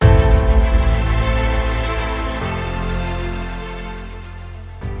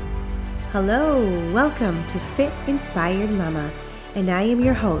Hello, welcome to Fit Inspired Mama, and I am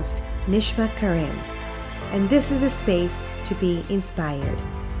your host, Nishma Karim. And this is a space to be inspired.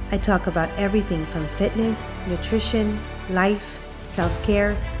 I talk about everything from fitness, nutrition, life,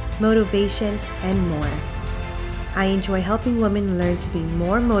 self-care, motivation, and more. I enjoy helping women learn to be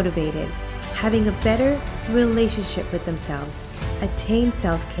more motivated, having a better relationship with themselves, attain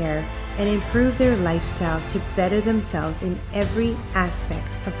self-care, and improve their lifestyle to better themselves in every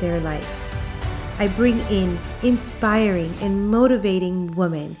aspect of their life. I bring in inspiring and motivating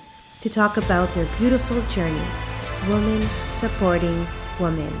women to talk about their beautiful journey, woman supporting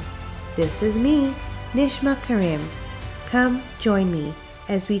woman. This is me, Nishma Karim. Come join me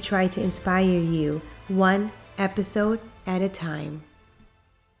as we try to inspire you one episode at a time.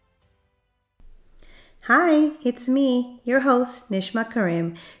 Hi, it's me, your host, Nishma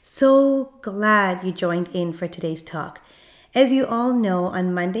Karim. So glad you joined in for today's talk. As you all know,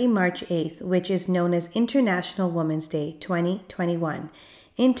 on Monday, March 8th, which is known as International Women's Day 2021,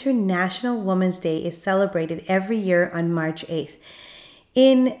 International Women's Day is celebrated every year on March 8th.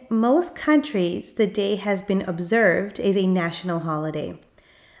 In most countries, the day has been observed as a national holiday.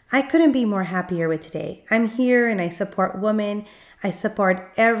 I couldn't be more happier with today. I'm here and I support women. I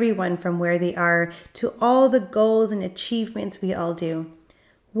support everyone from where they are to all the goals and achievements we all do.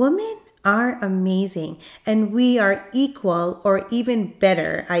 Women are amazing and we are equal or even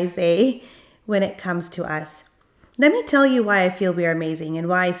better, I say, when it comes to us. Let me tell you why I feel we are amazing and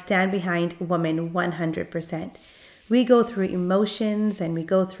why I stand behind women 100%. We go through emotions and we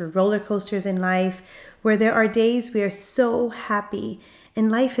go through roller coasters in life where there are days we are so happy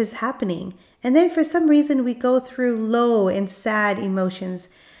and life is happening. And then for some reason we go through low and sad emotions.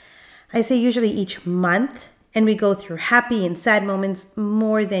 I say usually each month, and we go through happy and sad moments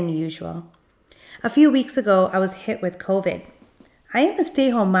more than usual. A few weeks ago, I was hit with COVID. I am a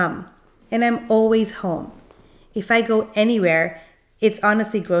stay-home mom, and I'm always home. If I go anywhere, it's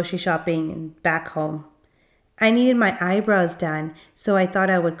honestly grocery shopping and back home. I needed my eyebrows done, so I thought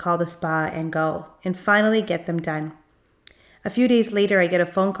I would call the spa and go, and finally get them done. A few days later, I get a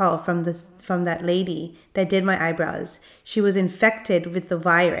phone call from that lady that did my eyebrows. She was infected with the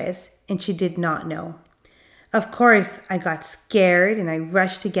virus and she did not know. Of course, I got scared and I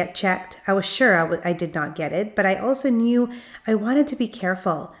rushed to get checked. I was sure I did not get it, but I also knew I wanted to be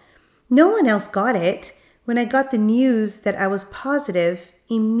careful. No one else got it. When I got the news that I was positive,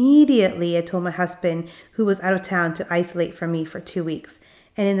 immediately I told my husband, who was out of town, to isolate from me for 2 weeks.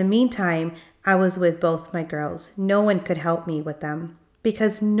 And in the meantime, I was with both my girls. No one could help me with them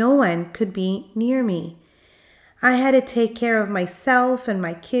because no one could be near me. I had to take care of myself and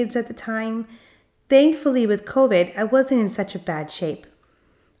my kids at the time. Thankfully, with COVID, I wasn't in such a bad shape.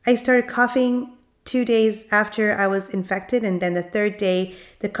 I started coughing 2 days after I was infected, and then the third day,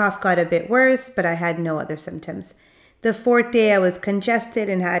 the cough got a bit worse, but I had no other symptoms. The fourth day, I was congested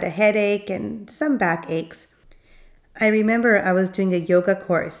and had a headache and some back aches. I remember I was doing a yoga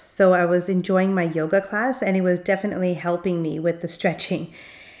course, so I was enjoying my yoga class and it was definitely helping me with the stretching.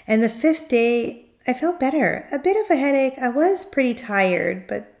 And the fifth day, I felt better. A bit of a headache. I was pretty tired,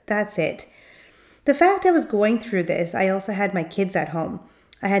 but that's it. The fact I was going through this, I also had my kids at home.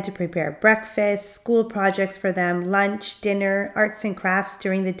 I had to prepare breakfast, school projects for them, lunch, dinner, arts and crafts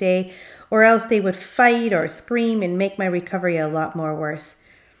during the day, or else they would fight or scream and make my recovery a lot more worse.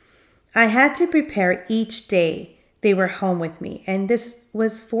 I had to prepare each day they were home with me, and this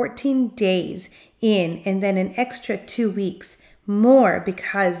was 14 days in and then an extra 2 weeks more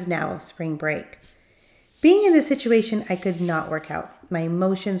because now of spring break. Being in this situation, I could not work out. My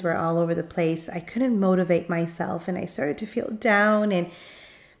emotions were all over the place. I couldn't motivate myself and I started to feel down and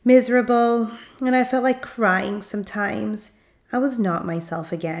miserable and I felt like crying sometimes. I was not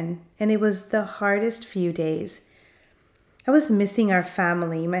myself again and it was the hardest few days. I was missing our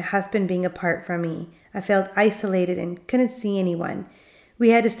family, my husband being apart from me. I felt isolated and couldn't see anyone.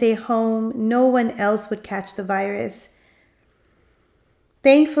 We had to stay home. No one else would catch the virus.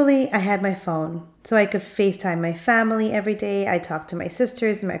 Thankfully, I had my phone, so I could FaceTime my family every day. I talked to my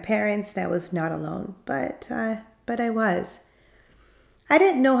sisters and my parents, and I was not alone. But I was. I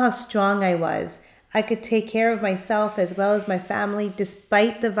didn't know how strong I was. I could take care of myself as well as my family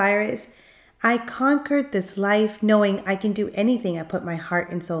despite the virus. I conquered this life knowing I can do anything I put my heart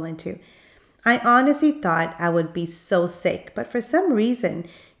and soul into. I honestly thought I would be so sick, but for some reason,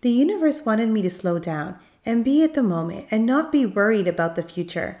 the universe wanted me to slow down and be at the moment and not be worried about the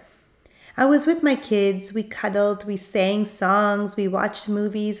future. I was with my kids, we cuddled, we sang songs, we watched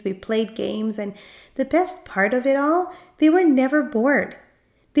movies, we played games, and the best part of it all, they were never bored.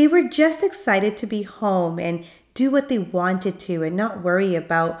 They were just excited to be home and do what they wanted to and not worry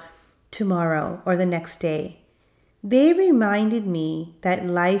about tomorrow or the next day. They reminded me that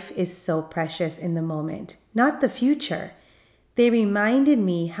life is so precious in the moment, not the future. They reminded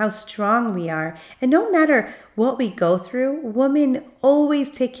me how strong we are, and no matter what we go through, women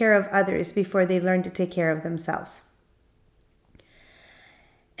always take care of others before they learn to take care of themselves.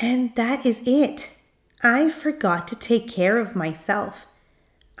 And that is it. I forgot to take care of myself.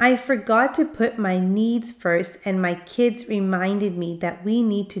 I forgot to put my needs first, and my kids reminded me that we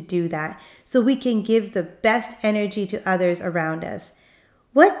need to do that so we can give the best energy to others around us.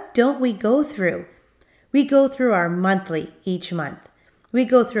 What don't we go through? We go through our monthly each month. We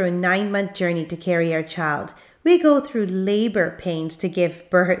go through a 9-month journey to carry our child. We go through labor pains to give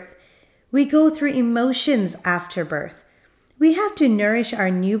birth. We go through emotions after birth. We have to nourish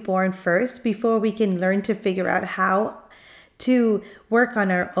our newborn first before we can learn to figure out how to work on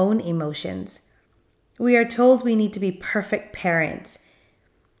our own emotions. We are told we need to be perfect parents.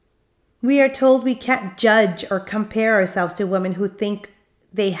 We are told we can't judge or compare ourselves to women who think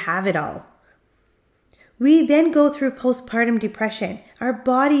they have it all. We then go through postpartum depression. Our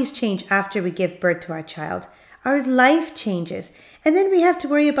bodies change after we give birth to our child. Our life changes. And then we have to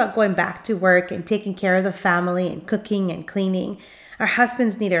worry about going back to work and taking care of the family and cooking and cleaning. Our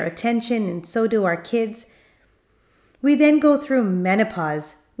husbands need our attention, and so do our kids. We then go through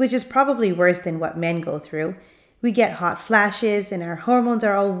menopause, which is probably worse than what men go through. We get hot flashes and our hormones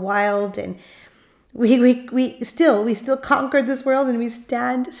are all wild, and we still conquer this world and we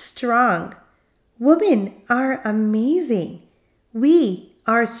stand strong. Women are amazing. We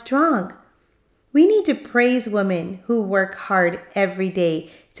are strong. We need to praise women who work hard every day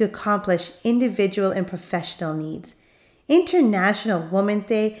to accomplish individual and professional needs. International Women's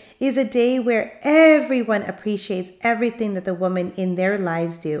Day is a day where everyone appreciates everything that the women in their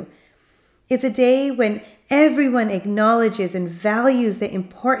lives do. It's a day when everyone acknowledges and values the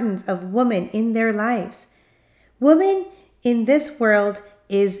importance of women in their lives. Women in this world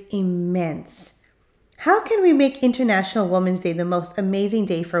is immense. How can we make International Women's Day the most amazing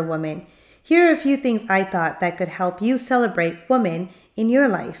day for women? Here are a few things I thought that could help you celebrate women in your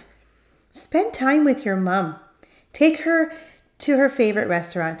life. Spend time with your mom. Take her to her favorite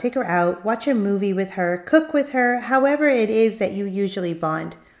restaurant. Take her out. Watch a movie with her. Cook with her. However it is that you usually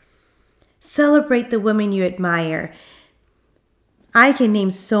bond. Celebrate the women you admire. I can name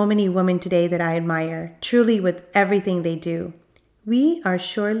so many women today that I admire, truly with everything they do. We are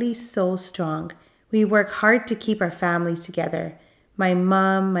surely so strong. We work hard to keep our families together. My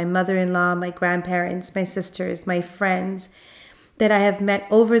mom, my mother-in-law, my grandparents, my sisters, my friends that I have met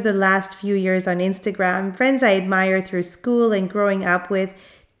over the last few years on Instagram, friends I admire through school and growing up with.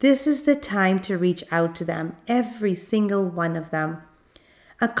 This is the time to reach out to them, every single one of them.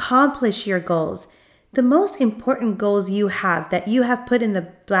 Accomplish your goals. The most important goals you have that you have put in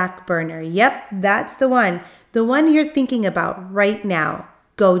the back burner. Yep, that's the one you're thinking about right now.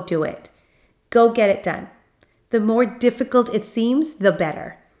 Go do it. Go get it done. The more difficult it seems, the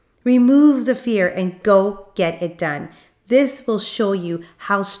better. Remove the fear and go get it done. This will show you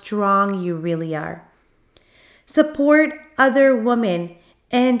how strong you really are. Support other women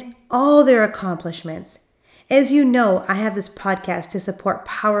and all their accomplishments. As you know, I have this podcast to support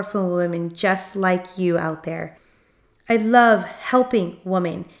powerful women just like you out there. I love helping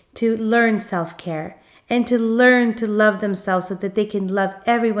women to learn self-care and to learn to love themselves so that they can love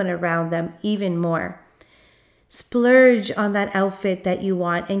everyone around them even more. Splurge on that outfit that you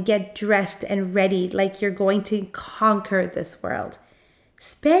want and get dressed and ready like you're going to conquer this world.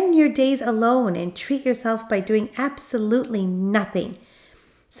 Spend your days alone and treat yourself by doing absolutely nothing.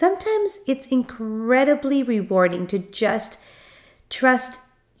 Sometimes it's incredibly rewarding to just trust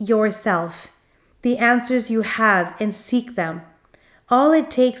yourself, the answers you have, and seek them. All it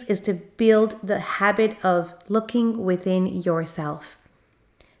takes is to build the habit of looking within yourself.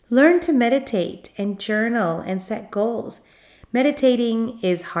 Learn to meditate and journal and set goals. Meditating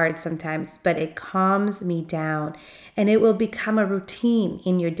is hard sometimes, but it calms me down and it will become a routine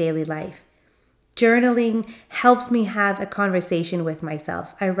in your daily life. Journaling helps me have a conversation with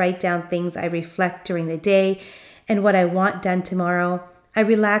myself. I write down things I reflect during the day and what I want done tomorrow. I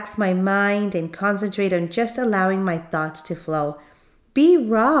relax my mind and concentrate on just allowing my thoughts to flow. Be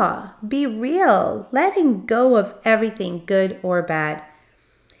raw, be real, letting go of everything good or bad.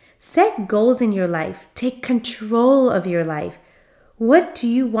 Set goals in your life. Take control of your life. What do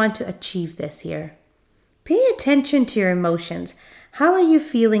you want to achieve this year? Pay attention to your emotions. How are you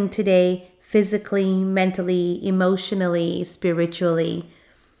feeling today, physically, mentally, emotionally, spiritually?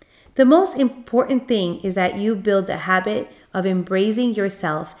 The most important thing is that you build the habit of embracing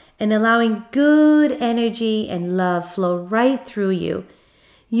yourself and allowing good energy and love flow right through you.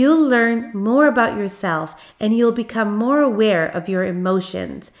 You'll learn more about yourself and you'll become more aware of your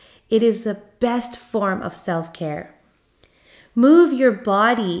emotions. It is the best form of self-care. Move your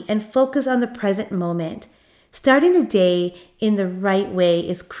body and focus on the present moment. Starting the day in the right way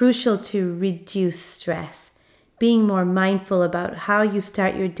is crucial to reduce stress. Being more mindful about how you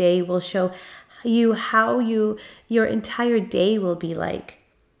start your day will show you how your entire day will be like.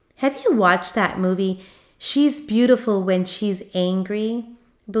 Have you watched that movie, She's Beautiful When She's Angry?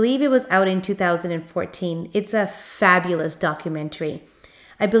 I believe it was out in 2014. It's a fabulous documentary.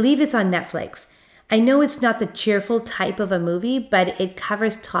 I believe it's on Netflix. I know it's not the cheerful type of a movie, but it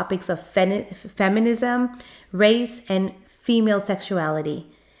covers topics of feminism, race, and female sexuality.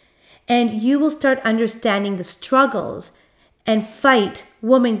 And you will start understanding the struggles and fight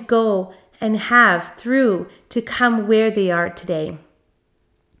women go and have through to come where they are today.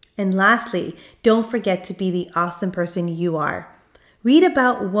 And lastly, don't forget to be the awesome person you are. Read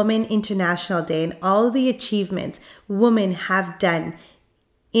about Women International Day and all the achievements women have done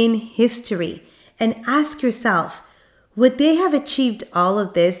in history. And ask yourself, would they have achieved all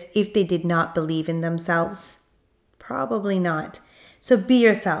of this if they did not believe in themselves? Probably not. So be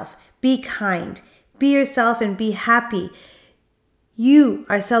yourself, be kind, be yourself and be happy. You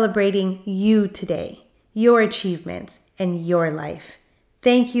are celebrating you today, your achievements and your life.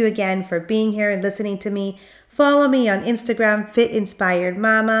 Thank you again for being here and listening to me. Follow me on Instagram, Fit Inspired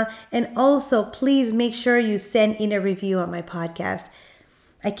Mama, and also please make sure you send in a review on my podcast.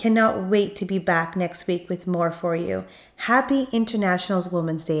 I cannot wait to be back next week with more for you. Happy International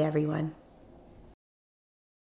Women's Day, everyone.